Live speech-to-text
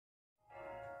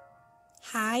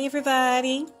Hi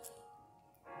everybody,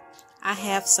 I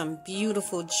have some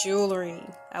beautiful jewelry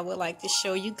I would like to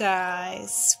show you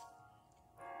guys.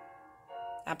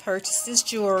 I purchased this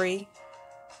jewelry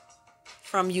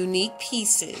from Unique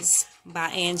Pieces by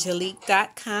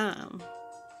Angelique.com.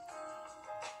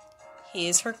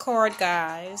 Here's her card,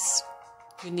 guys.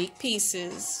 Unique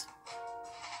Pieces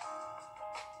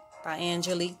by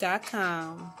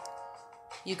Angelique.com.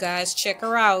 You guys check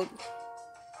her out.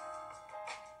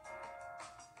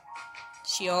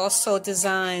 She also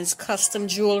designs custom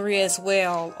jewelry as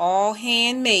well, all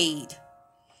handmade.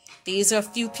 These are a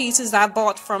few pieces I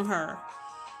bought from her.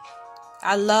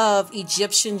 I love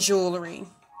Egyptian jewelry.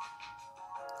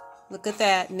 Look at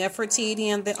that, Nefertiti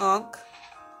and the Ankh.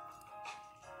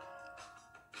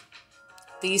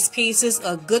 These pieces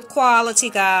are good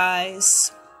quality,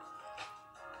 guys.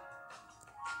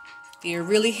 They're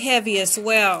really heavy as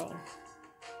well.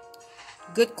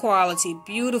 Good quality,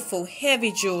 beautiful,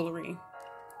 heavy jewelry.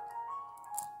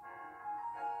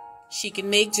 She can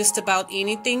make just about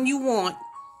anything you want.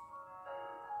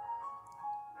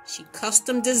 She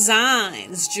custom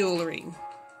designs jewelry.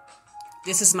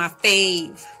 This is my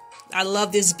fave. I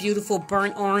love this beautiful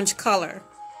burnt orange color.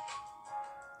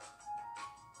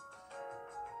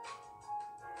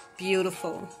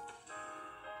 Beautiful.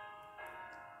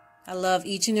 I love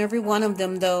each and every one of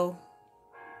them though.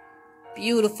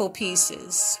 Beautiful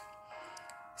pieces.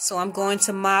 So I'm going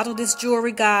to model this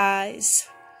jewelry, guys,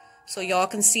 so y'all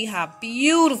can see how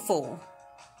beautiful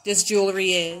this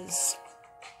jewelry is.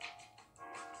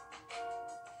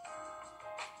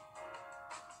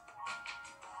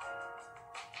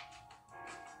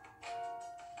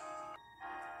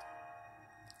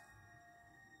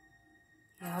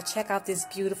 Y'all check out this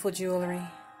beautiful jewelry.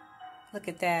 Look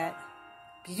at that.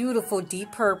 Beautiful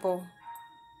deep purple.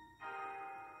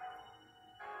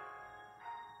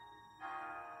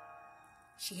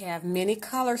 She have many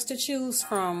colors to choose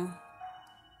from.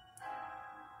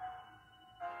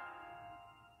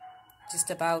 Just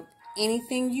about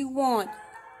anything you want,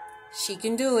 she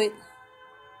can do it.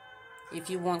 If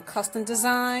you want custom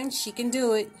design, she can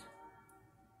do it.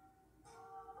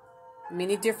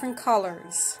 Many different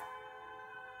colors.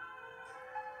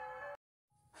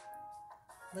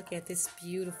 Look at this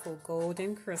beautiful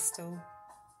golden crystal.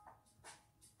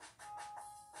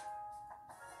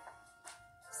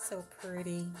 So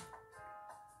pretty.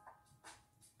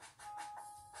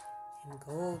 And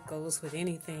gold goes with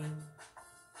anything.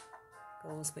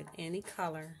 Goes with any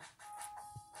color.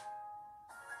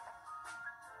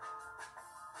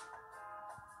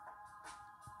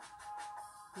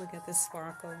 Look at the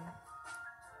sparkle.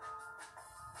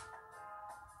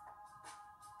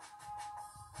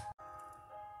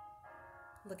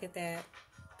 Look at that.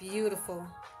 Beautiful.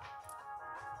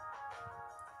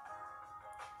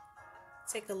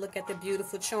 Take a look at the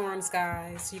beautiful charms,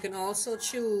 guys. You can also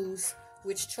choose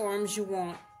which charms you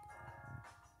want.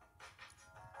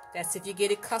 That's if you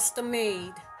get it custom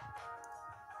made.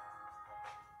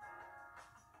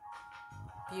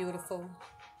 Beautiful.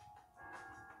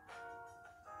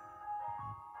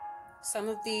 Some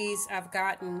of these I've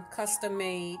gotten custom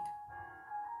made,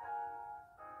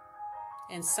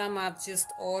 and some I've just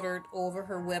ordered over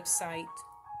her website.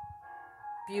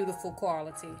 Beautiful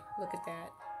quality. Look at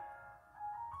that.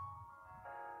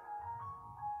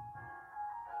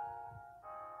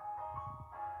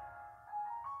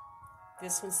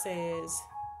 This one says,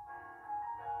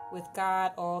 "With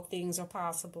God, all things are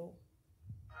possible."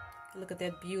 Look at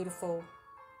that beautiful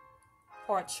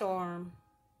heart charm.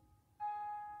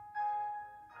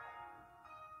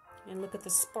 And look at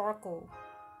the sparkle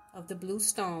of the blue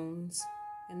stones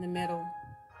in the middle.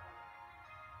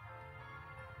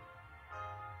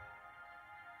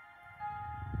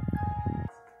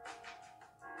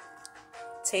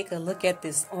 Take a look at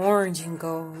this orange and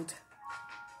gold.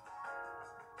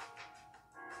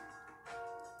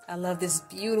 I love this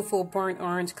beautiful burnt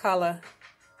orange color.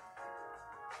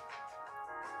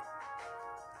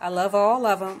 I love all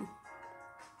of them,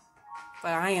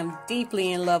 but I am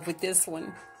deeply in love with this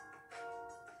one.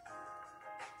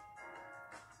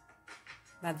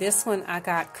 Now this one I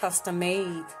got custom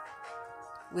made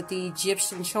with the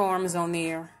Egyptian charms on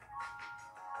there.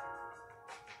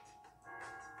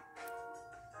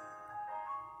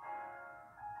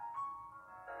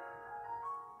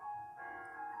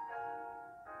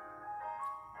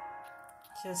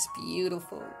 Just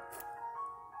beautiful.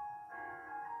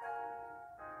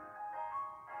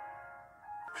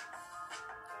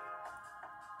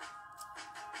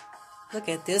 Look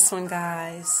at this one,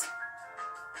 guys.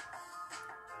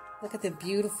 Look at the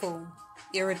beautiful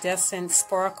iridescent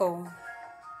sparkle.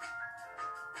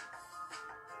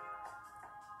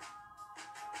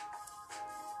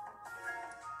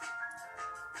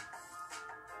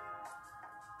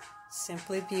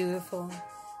 Simply beautiful.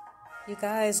 You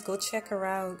guys go check her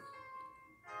out.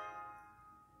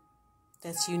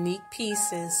 That's Unique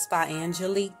Pieces by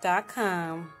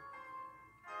Angelique.com.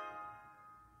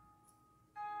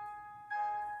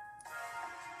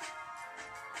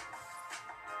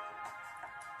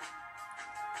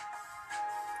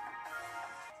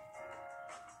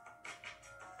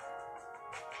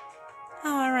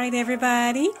 All right,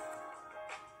 everybody.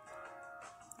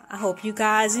 I hope you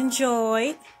guys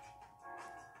enjoyed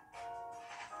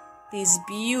these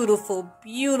beautiful,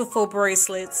 beautiful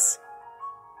bracelets.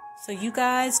 So you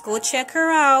guys go check her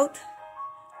out.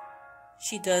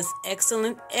 She does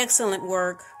excellent, excellent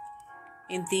work.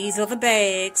 And these are the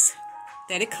bags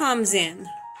that it comes in.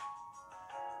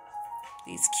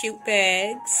 These cute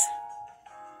bags.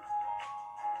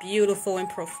 Beautiful and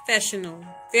professional.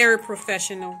 Very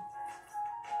professional.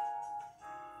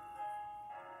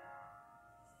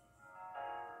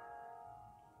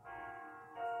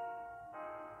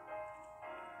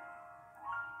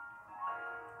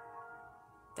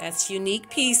 That's Unique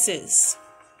Pieces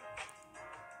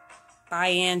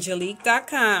by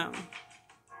Angelique.com.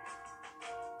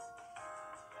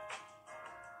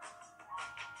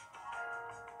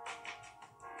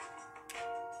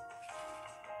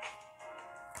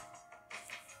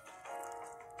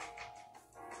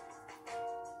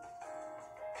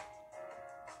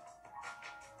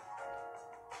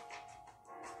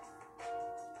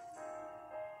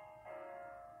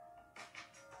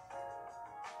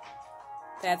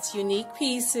 That's Unique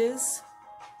Pieces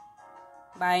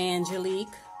by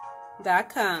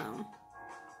Angelique.com.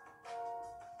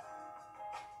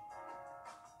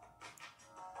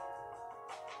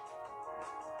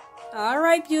 All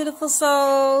right, beautiful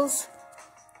souls.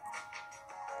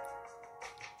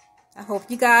 I hope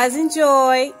you guys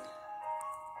enjoyed.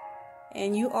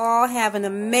 And you all have an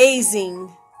amazing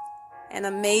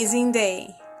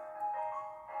day.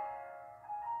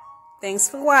 Thanks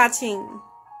for watching.